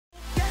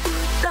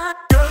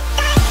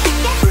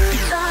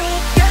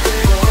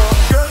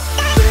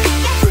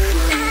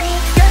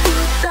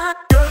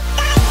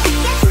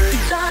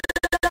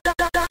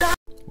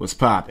What's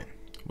poppin'?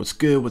 What's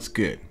good? What's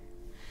good?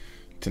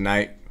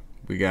 Tonight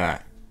we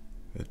got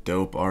a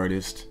dope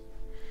artist.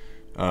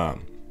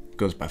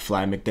 Goes by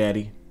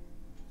FLYMCDADDY.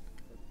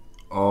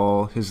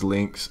 All his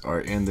links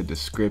are in the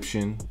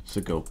description,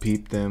 so go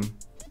peep them.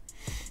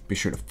 Be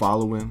sure to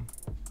follow him.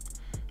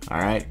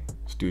 Alright,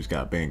 this dude's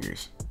got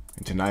bangers.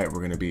 And tonight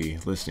we're gonna be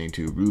listening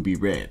to Ruby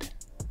Red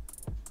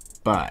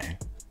by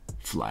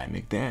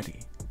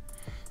FLYMCDADDY.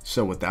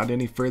 So without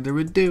any further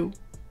ado,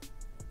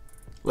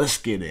 let's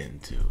get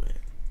into it.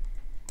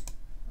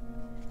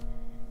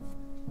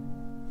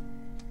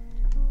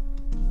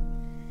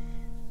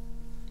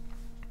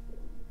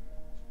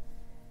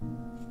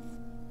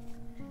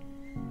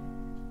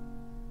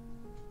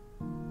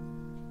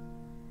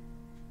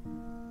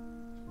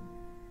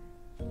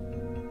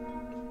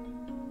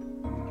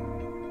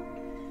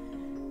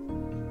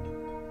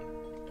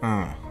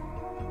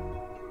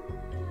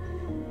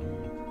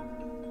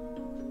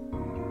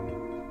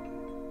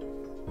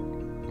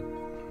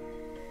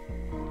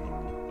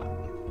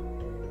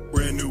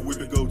 Brand new whip,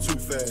 it go too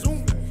fast.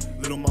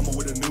 Little mama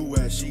with a new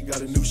ass, she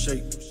got a new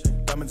shape.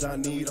 Diamonds I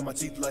need on my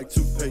teeth like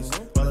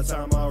toothpaste. By the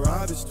time I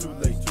arrive, it's too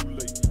late.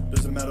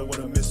 Doesn't matter what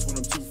I miss when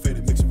I'm too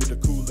faded. Mixing with the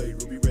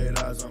Kool-Aid, ruby red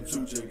eyes, I'm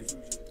too jaded.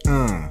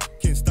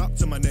 Can't stop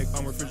to my neck,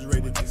 I'm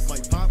refrigerated.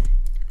 Might pop.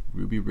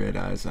 Ruby red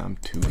eyes, I'm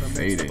too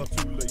faded.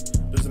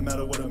 Doesn't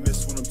matter what I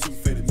miss when I'm too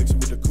faded. Mixing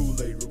with the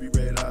Kool-Aid, ruby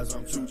red eyes,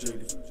 I'm too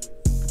jaded.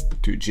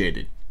 Too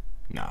jaded,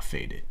 not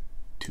faded.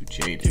 Too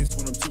jaded.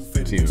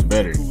 It's even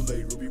better.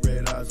 Ruby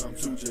red eyes, I'm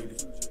too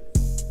jaded.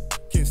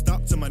 Can't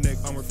stop to my neck,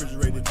 I'm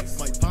refrigerated.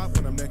 Might pop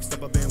when I'm next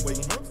up, I've been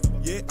waiting.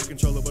 Yeah, I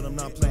control it, but I'm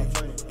not playing.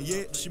 And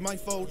yeah, she might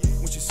fold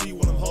when she see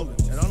what I'm holding.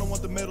 And I don't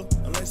want the metal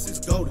unless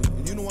it's golden.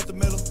 And you don't want the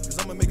metal, cause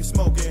I'ma make it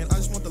smoke. And I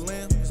just want the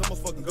land, cause I'm a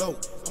fucking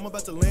goat. I'm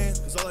about to land,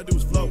 cause all I do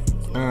is float.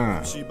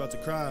 She about to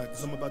cry,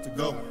 cause I'm about to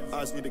go.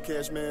 I just need the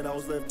cash, man, I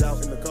was left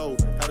out in the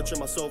cold. Had to trim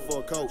my soul for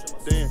a coat.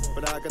 Damn,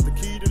 but I got the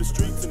key to the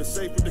streets and the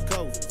safe with the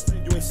code.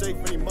 You ain't safe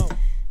anymore.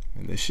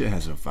 And this shit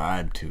has a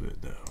vibe to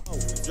it, though.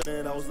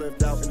 Man, I was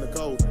left out in the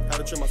cold. Had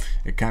to trim my...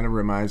 It kind of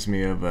reminds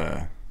me of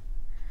I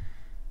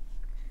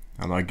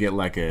don't know, I get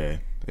like a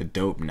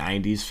dope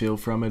 90s feel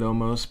from it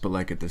almost, but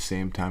like at the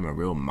same time a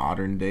real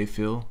modern day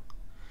feel.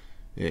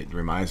 It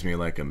reminds me of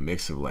like a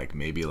mix of like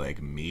maybe like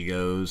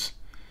Migos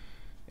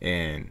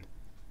and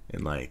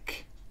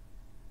like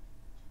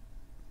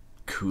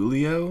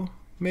Coolio,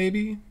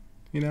 maybe,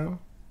 you know?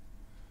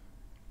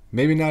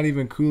 Maybe not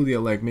even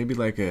Coolio, like maybe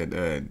like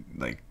a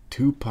like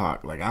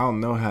Tupac. Like I don't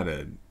know how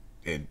to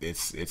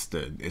it's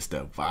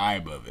the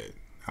vibe of it.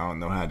 I don't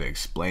know how to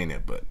explain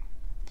it, but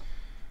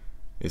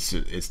it's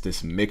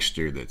this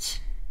mixture that's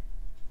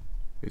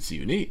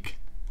unique.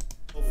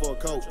 For a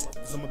coach,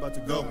 cause I'm about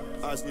to go.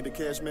 I just need the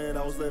cash, man,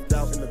 I was left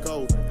out in the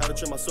cold. Had to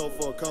trim my soul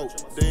for a coach.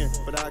 Damn,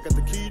 but I got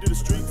the key to the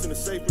streets and the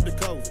safe with the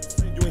code.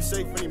 You ain't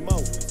safe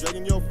anymore.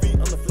 Dragging your feet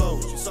on the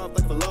floor. She soft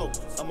like below.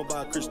 I'ma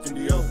buy a Christian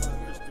Dior.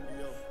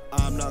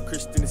 I'm not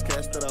Christian, it's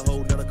cash that I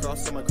hold, not a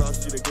cross. On my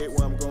cross, you to get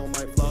where I'm going,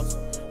 might floss.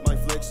 My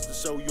flex to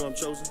show you I'm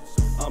chosen.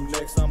 I'm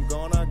next, I'm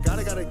gone, I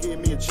gotta give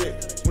me a check.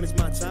 When it's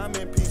my time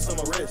and peace,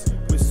 I'ma rest.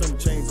 With some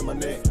chains on my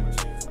neck.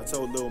 I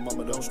told little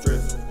mama don't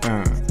stress.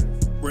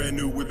 Brand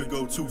new whip, it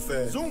go too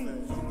fast.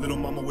 Little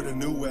mama with a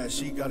new ass,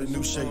 she got a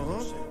new shape.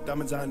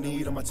 Diamonds I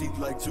need on my teeth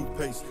like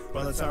toothpaste.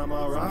 By the time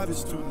I arrive,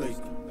 it's too late.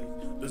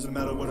 Doesn't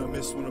matter what I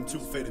miss when I'm too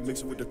faded. Mix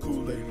it with the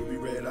Kool-Aid, ruby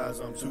red eyes,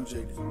 I'm too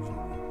jaded.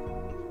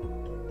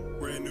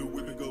 Brand new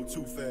whip, it go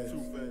too fast.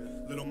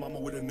 Little mama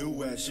with a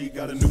new ass, she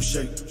got a new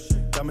shape.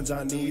 Diamonds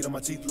I need on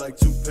my teeth like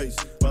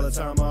toothpaste. By the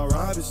time I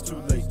arrive, it's too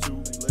late.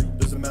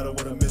 Doesn't matter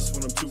what I miss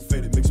when I'm too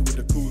faded. Mix it with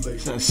the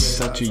Kool-Aid. That's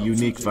such a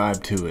unique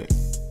vibe to it.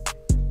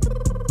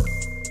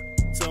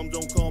 Tell them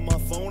don't call my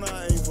phone,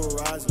 I ain't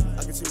Verizon.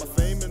 I can see my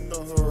fame in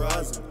the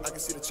horizon. I can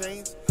see the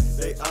chains,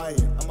 they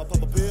eyeing. I'ma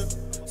pop a pill,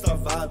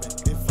 start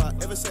vibing. If I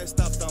ever said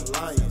stop, I'm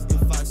lying.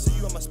 If I see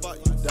you on my spot,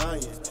 you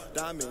dying.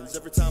 Diamonds,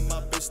 every time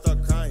my bitch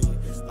start crying.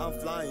 I'm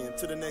flying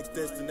to the next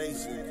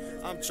destination.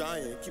 I'm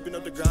trying, keeping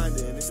up the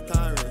grinding. It's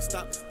tiring,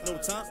 stop, no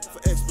time for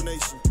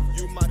explanation.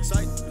 You my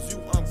type, cause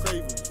you I'm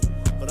craving.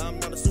 But I'm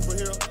not a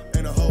superhero,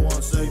 and a hoe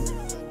on saving.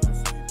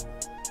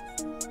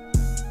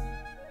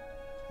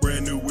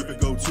 Brand new whip,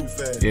 it go too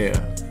fast. Yeah.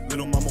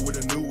 Little mama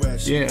with a new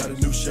ass, she got a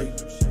new shape.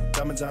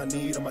 Diamonds I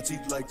need on my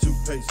teeth like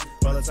toothpaste.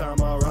 By the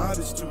time I arrive,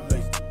 it's too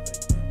late.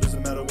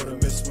 Doesn't matter what I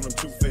miss when I'm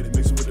too faded.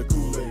 Mix it with the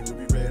Kool-Aid,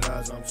 ruby red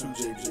eyes, I'm too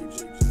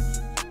jaded.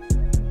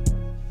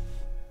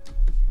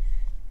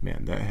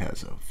 Man, that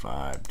has a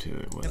vibe to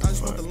it. What and the I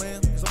just want the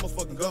land, cause I'm a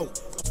fucking goat.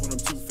 When I'm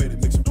too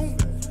faded, mix it.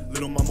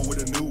 Little mama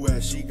with a new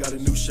ass, she got a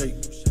new shape.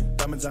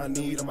 Diamonds I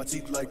need on my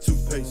teeth like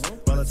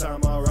toothpaste. By the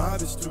time I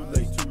arrive, it's too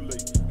late.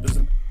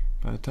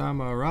 By the time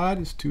I ride,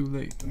 it's too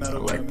late. I Matter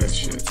like that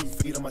shit. 2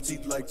 feet on my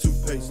teeth like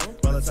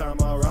toothpaste. By the time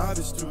I arrive,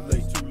 it's too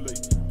late.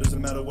 Doesn't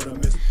matter what I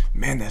miss.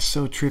 Man, that's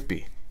so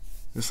trippy.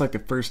 It's like the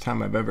first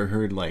time I've ever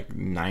heard like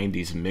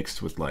 90s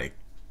mixed with like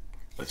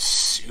a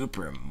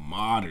super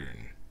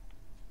modern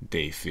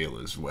day feel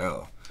as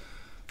well.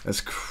 That's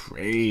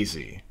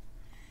crazy.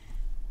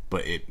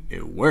 But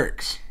it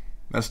works.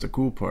 That's the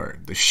cool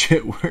part. The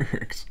shit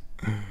works.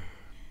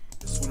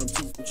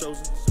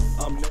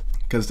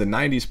 Because the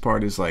 90s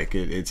part is like,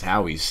 it's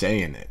how he's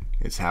saying it.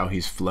 It's how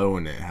he's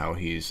flowing it, how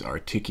he's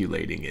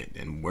articulating it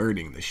and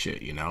wording the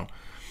shit, you know?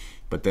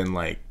 But then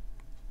like,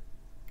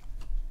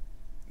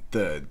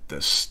 the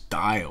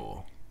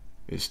style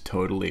is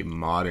totally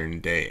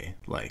modern day,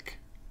 like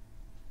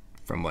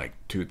from like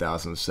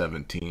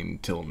 2017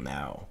 till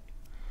now.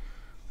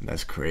 And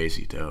that's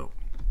crazy dope.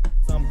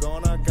 I'm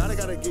gone, I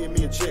gotta give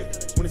me a check.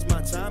 When it's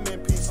my time in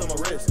peace, I'ma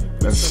rest.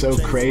 That's so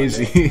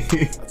crazy.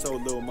 I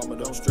told little mama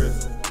don't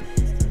stress.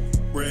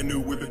 Brand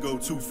new whip, it go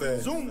too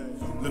fast.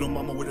 Little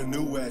mama with a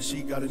new ass,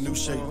 she got a new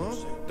shape.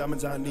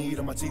 Diamonds I need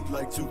on my teeth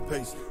like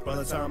toothpaste. By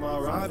the time I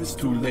arrive, it's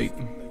too late.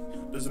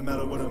 Doesn't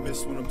matter what I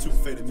miss when I'm too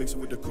faded. Mix it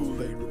with the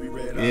Kool-Aid, ruby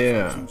red.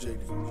 Yeah.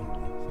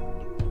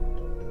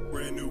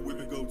 Brand new whip,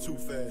 it go too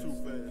fast.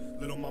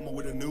 Little mama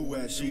with a new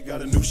ass, she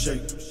got a new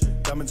shape.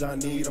 Diamonds I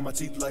need on my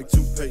teeth like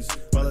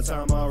toothpaste. By the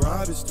time I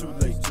arrive, it's too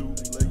late.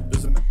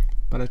 Doesn't matter.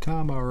 By the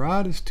time I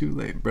ride, it's too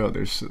late, bro.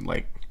 There's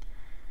like,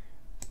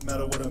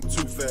 Matter what, I'm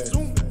too fast.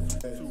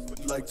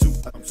 Like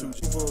I'm too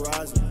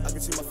Verizon. I can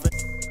see my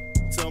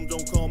fame. Tell them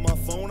don't call my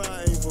phone,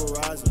 I ain't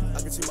Verizon. I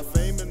can see my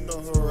fame in the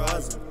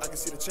horizon. I can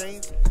see the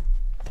chains.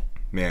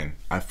 Man,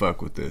 I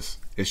fuck with this.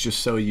 It's just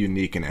so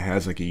unique, and it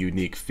has like a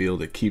unique feel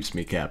that keeps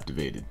me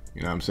captivated.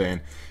 You know what I'm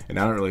saying? And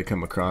I don't really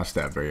come across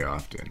that very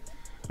often.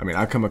 I mean,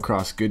 I come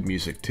across good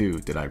music too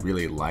that I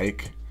really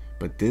like,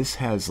 but this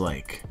has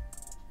like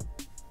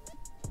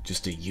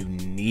just a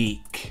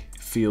unique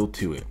feel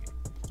to it.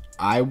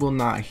 I will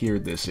not hear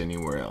this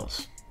anywhere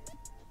else.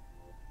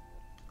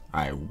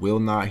 I will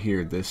not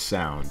hear this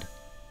sound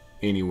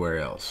anywhere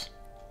else.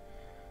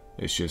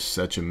 It's just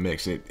such a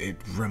mix. It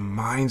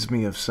reminds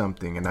me of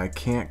something, and I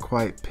can't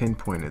quite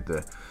pinpoint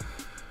it.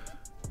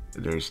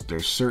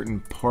 There's certain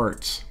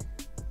parts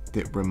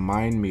that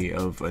remind me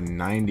of a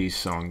 90s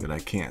song that I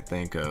can't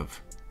think of.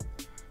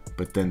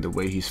 But then the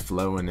way he's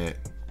flowing it,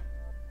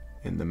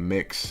 and the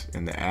mix,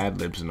 and the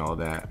ad-libs and all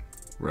that,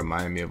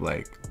 remind me of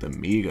like the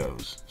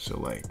Migos. So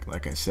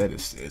like I said,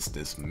 it's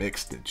this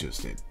mix that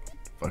just, it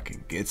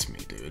fucking gets me,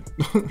 dude.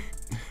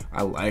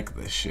 I like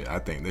this shit. I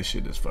think this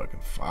shit is fucking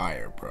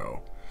fire,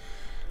 bro.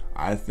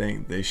 I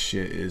think this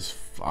shit is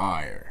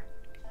fire.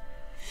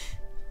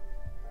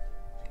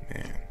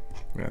 Man,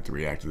 we're gonna have to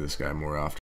react to this guy more often.